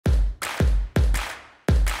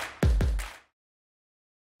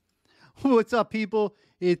What's up, people?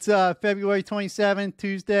 It's February 27th,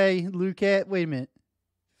 Tuesday. LouCast. Wait a minute.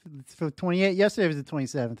 It's for 28. Yesterday was the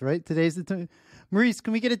 27th, right? Today's the Maurice,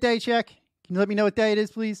 can we get a day check? Can you let me know what day it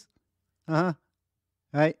is, please? Uh-huh.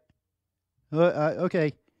 All right.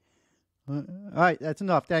 Okay. All right. That's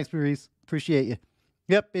enough. Thanks, Maurice. Appreciate you.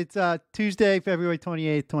 Yep. It's Tuesday, February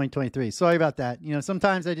 28th, 2023. Sorry about that.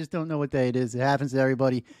 Sometimes I just don't know what day it is. It happens to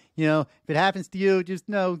everybody. If it happens to you, just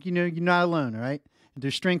know, you're not alone, all right?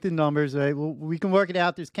 There's strength in numbers, right? Well, we can work it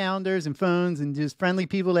out. There's calendars and phones and just friendly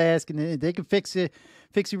people to ask, and they can fix you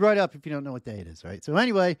right up if you don't know what day it is, right? So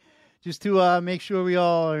anyway, just to make sure we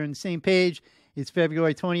all are on the same page, it's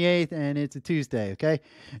February 28th, and it's a Tuesday, okay?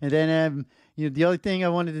 And then the other thing I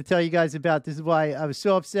wanted to tell you guys about, this is why I was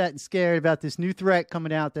so upset and scared about this new threat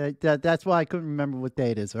coming out. That's why I couldn't remember what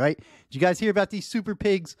day it is, all right? Did you guys hear about these super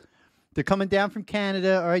pigs? They're coming down from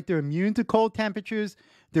Canada, all right? They're immune to cold temperatures.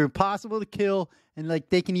 They're impossible to kill, and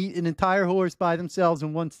they can eat an entire horse by themselves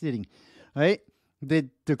in one sitting, all right?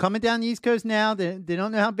 They're coming down the East Coast now. They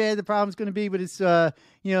don't know how bad the problem's going to be, but it's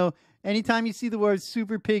anytime you see the word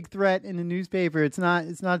super pig threat in the newspaper, it's not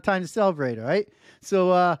a time to celebrate, all right?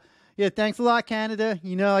 So yeah, thanks a lot, Canada.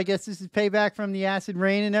 I guess this is payback from the acid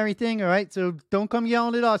rain and everything, all right? So don't come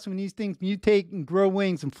yelling at us when these things mutate and grow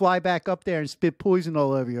wings and fly back up there and spit poison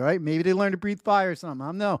all over you, all right? Maybe they learn to breathe fire or something.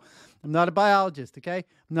 I'm not a biologist, okay?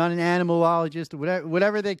 I'm not an animalologist or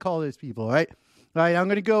whatever they call those people, all right? All right, I'm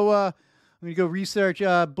going to go research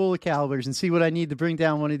bullet calibers and see what I need to bring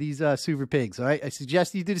down one of these super pigs, all right? I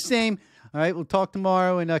suggest you do the same. All right, we'll talk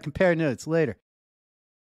tomorrow and compare notes later.